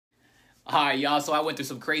All right, y'all. So I went through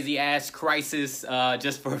some crazy ass crisis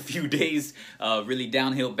just for a few days, really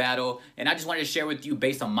downhill battle. And I just wanted to share with you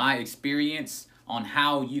based on my experience on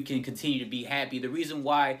how you can continue to be happy. The reason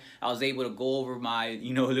why I was able to go over my,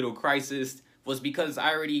 little crisis was because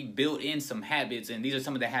I already built in some habits. And these are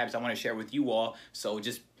some of the habits I want to share with you all. So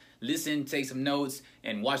just listen, take some notes,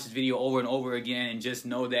 and watch this video over and over again. And just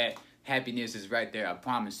know that happiness is right there, I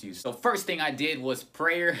promise you. So first thing I did was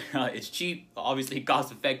prayer. It's cheap, obviously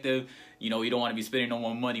cost effective. You don't want to be spending no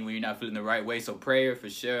more money when you're not feeling the right way. So prayer for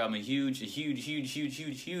sure. I'm a huge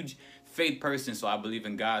faith person. So I believe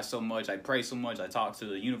in God so much. I pray so much. I talk to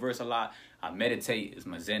the universe a lot. I meditate. It's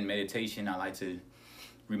my Zen meditation. I like to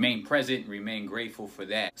remain present, remain grateful for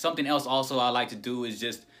that. Something else also I like to do is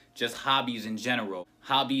just hobbies in general.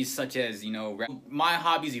 Hobbies such as, my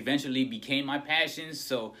hobbies eventually became my passions.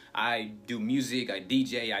 So I do music, I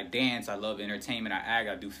DJ, I dance, I love entertainment, I act,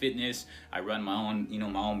 I do fitness, I run my own,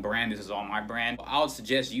 my own brand. This is all my brand. I would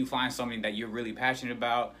suggest you find something that you're really passionate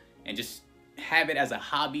about and just have it as a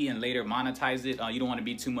hobby and later monetize it. You don't want to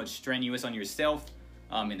be too much strenuous on yourself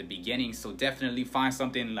in the beginning. So definitely find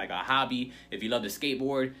something like a hobby. If you love to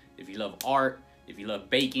skateboard, if you love art, if you love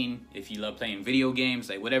baking, if you love playing video games,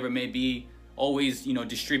 like whatever it may be, always,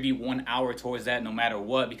 distribute 1 hour towards that no matter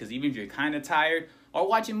what, because even if you're kind of tired, or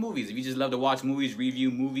watching movies, if you just love to watch movies,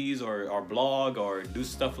 review movies, or blog, or do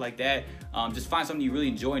stuff like that, just find something you really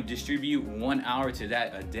enjoy and distribute 1 hour to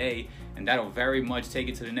that a day, and that'll very much take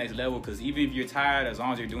it to the next level. Because even if you're tired, as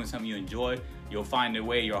long as you're doing something you enjoy, you'll find a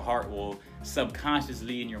way. Your heart will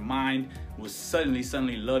subconsciously in your mind will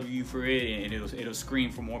suddenly love you for it, and it'll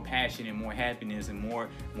scream for more passion and more happiness and more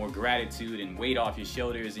gratitude and weight off your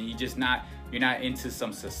shoulders. And you're not into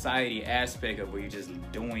some society aspect of where you're just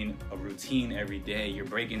doing a routine every day. You're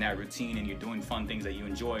breaking that routine and you're doing fun things that you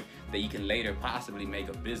enjoy that you can later possibly make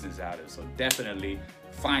a business out of. So definitely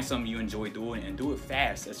find something you enjoy doing and do it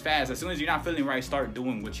fast. As soon as you're not feeling right, start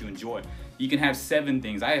doing what you enjoy. You can have 7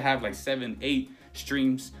 things. I have like 7, 8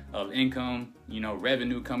 streams of income,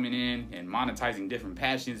 revenue coming in and monetizing different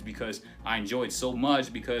passions because I enjoy it so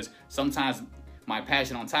much. Because sometimes my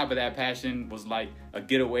passion on top of that passion was like a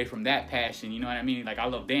getaway from that passion, you know what I mean? Like I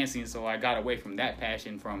love dancing, so I got away from that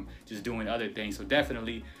passion from just doing other things. So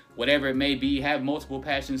definitely, whatever it may be, have multiple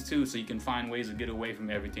passions too, so you can find ways to get away from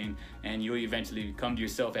everything, and you'll eventually come to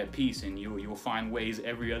yourself at peace, and you'll find ways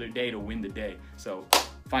every other day to win the day. So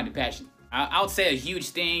find a passion. I would say a huge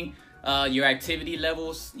thing, your activity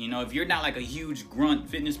levels. If you're not like a huge grunt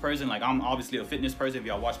fitness person, like I'm obviously a fitness person if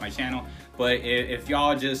y'all watch my channel, but if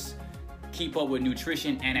y'all just keep up with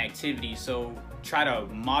nutrition and activity, so try to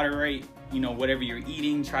moderate, whatever you're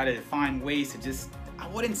eating. Try to find ways to I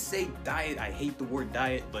wouldn't say diet, I hate the word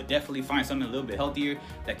diet, but definitely find something a little bit healthier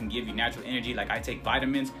that can give you natural energy. Like I take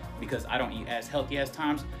vitamins because I don't eat as healthy as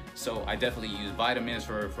times, so I definitely use vitamins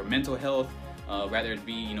for mental health. Rather it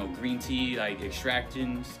be, green tea, like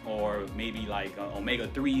extractions, or maybe like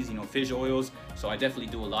omega-3s, fish oils. So I definitely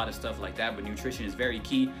do a lot of stuff like that, but nutrition is very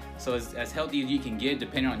key. So as healthy as you can get,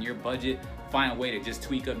 depending on your budget, find a way to just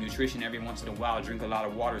tweak up nutrition every once in a while. Drink a lot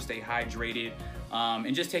of water, stay hydrated,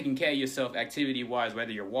 and just taking care of yourself activity-wise,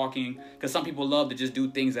 whether you're walking. Because some people love to just do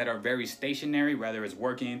things that are very stationary, whether it's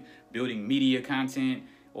working, building media content,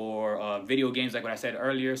 or video games like what I said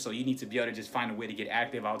earlier. So you need to be able to just find a way to get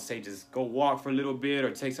active. I would say just go walk for a little bit,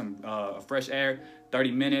 or take some fresh air,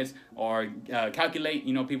 30 minutes, or calculate,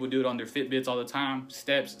 people do it on their Fitbits all the time,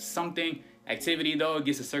 steps, something. Activity though, it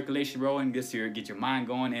gets the circulation rolling, get your mind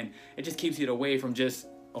going, and it just keeps you away from just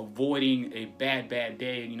avoiding a bad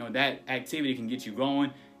day. That activity can get you going,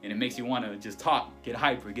 and it makes you want to just talk, get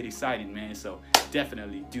hyper, get excited, man. So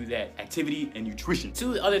definitely do that. Activity and nutrition.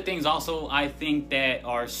 2 other things also I think that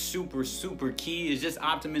are super key is just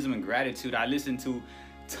optimism and gratitude. I listen to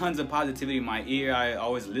tons of positivity in my ear. I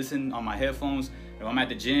always listen on my headphones. If I'm at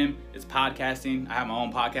the gym, it's podcasting. I have my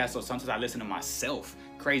own podcast, so sometimes I listen to myself.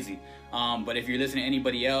 Crazy. But if you're listening to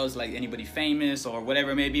anybody else, like anybody famous or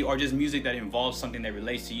whatever it may be, or just music that involves something that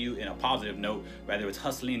relates to you in a positive note, whether it's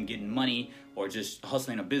hustling, getting money, or just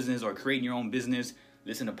hustling a business or creating your own business,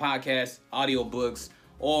 listen to podcasts, audiobooks,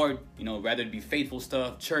 or, rather it be faithful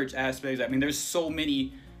stuff, church aspects. I mean, there's so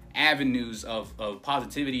many avenues of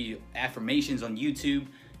positivity, affirmations on YouTube.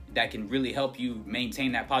 that can really help you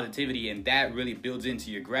maintain that positivity, and that really builds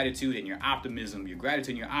into your gratitude and your optimism. Your gratitude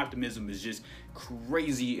and your optimism is just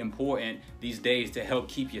crazy important these days to help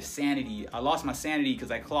keep your sanity. I lost my sanity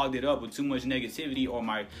because I clogged it up with too much negativity, or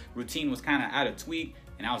my routine was kind of out of tweak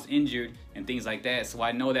and I was injured and things like that. So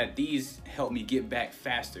I know that these help me get back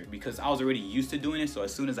faster because I was already used to doing it. So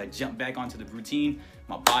as soon as I jumped back onto the routine,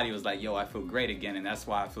 my body was like, yo, I feel great again. And that's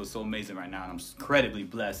why I feel so amazing right now, and I'm incredibly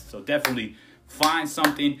blessed. So definitely find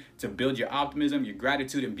something to build your optimism, your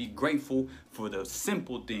gratitude, and be grateful for the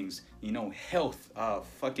simple things, you know, health,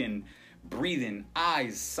 fucking breathing,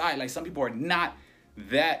 eyes, sight. Like, some people are not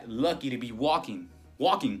that lucky to be walking.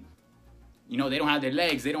 You know, they don't have their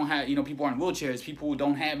legs. They don't have, you know, people are in wheelchairs. People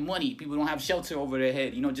don't have money. People don't have shelter over their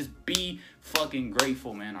head. You know, just be fucking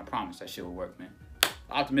grateful, man. I promise that shit will work, man.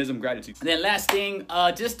 Optimism, gratitude. And then last thing,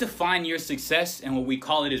 just define your success, and what we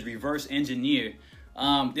call it is reverse engineer.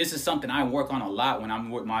 This is something I work on a lot when I'm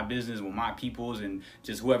with my business, with my peoples, and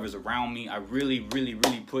just whoever's around me. I really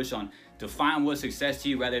push on define what success to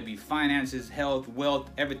you, whether it be finances, health,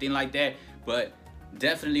 wealth, everything like that. But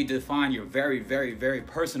definitely define your very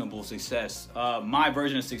personable success. My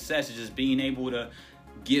version of success is just being able to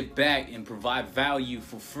give back and provide value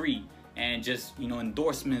for free, and just, you know,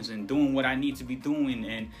 endorsements and doing what I need to be doing,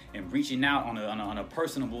 and reaching out on a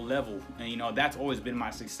personable level. And, you know, that's always been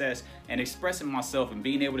my success, and expressing myself and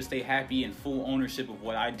being able to stay happy and full ownership of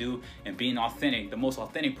what I do, and being authentic, the most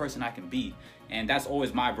authentic person I can be. And that's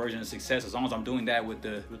always my version of success, as long as I'm doing that with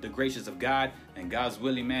the gracious of God and God's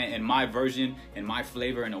willing, man, and my version and my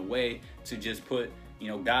flavor in a way to just put, you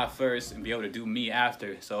know, God first and be able to do me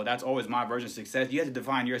after. So that's always my version of success. You have to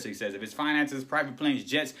define your success. If it's finances, private planes,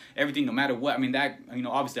 jets, everything, no matter what. I mean, that, you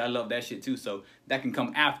know, obviously I love that shit too. So that can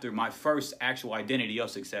come after my first actual identity of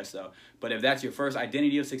success, though. But if that's your first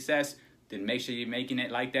identity of success, then make sure you're making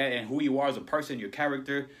it like that. And who you are as a person, your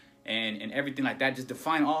character, and everything like that. Just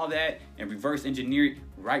define all that and reverse engineer it.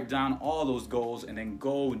 Write down all those goals, and then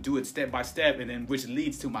go do it step by step. And then, which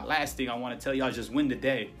leads to my last thing I want to tell y'all, just win the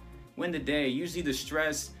day. Win the day. Usually the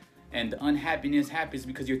stress and the unhappiness happens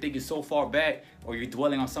because you're thinking so far back, or you're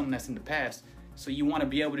dwelling on something that's in the past. So you want to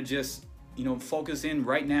be able to just, you know, focus in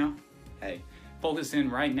right now. Focus in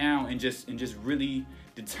right now, and just really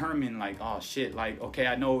determine, like, oh shit, like, okay,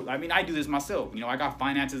 I know, I mean, I do this myself. You know, I got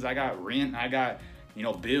finances, I got rent, I got, you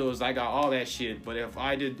know, bills, I got all that shit. But if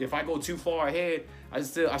I go too far ahead, I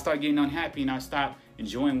start getting unhappy, and I stop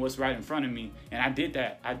enjoying what's right in front of me. And I did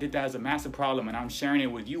that as a massive problem, and I'm sharing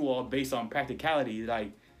it with you all based on practicality.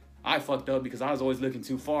 Like, I fucked up because I was always looking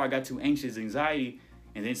too far. I got too anxious, anxiety,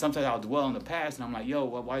 and then sometimes I'll dwell on the past, and I'm like, yo,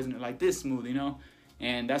 why isn't it like this smooth, you know?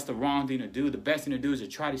 And that's the wrong thing to do. The best thing to do is to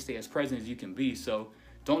try to stay as present as you can be. So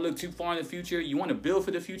don't look too far in the future. You want to build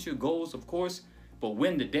for the future, goals, of course, but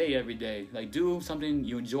win the day every day. Like, do something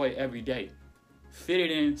you enjoy every day. Fit it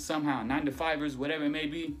in somehow, 9 to 5ers, whatever it may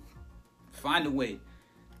be. Find a way.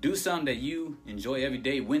 Do something that you enjoy every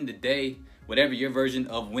day. Win the day. Whatever your version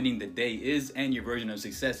of winning the day is, and your version of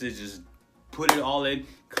success is, just put it all in,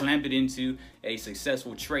 clamp it into a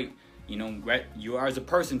successful trait. You know, you are as a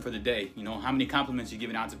person for the day. You know, how many compliments you're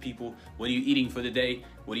giving out to people. What are you eating for the day?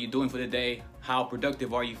 What are you doing for the day? How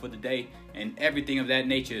productive are you for the day? And everything of that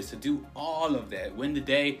nature is to do all of that. Win the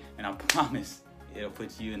day, and I promise it'll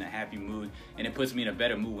put you in a happy mood. And it puts me in a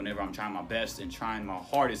better mood whenever I'm trying my best and trying my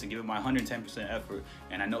hardest and giving my 110% effort.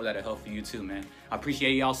 And I know that'll help for you too, man. I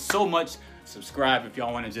appreciate y'all so much. Subscribe if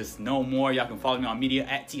y'all want to just know more. Y'all can follow me on media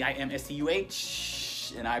at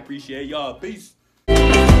TIMSTUH. And I appreciate y'all. Peace.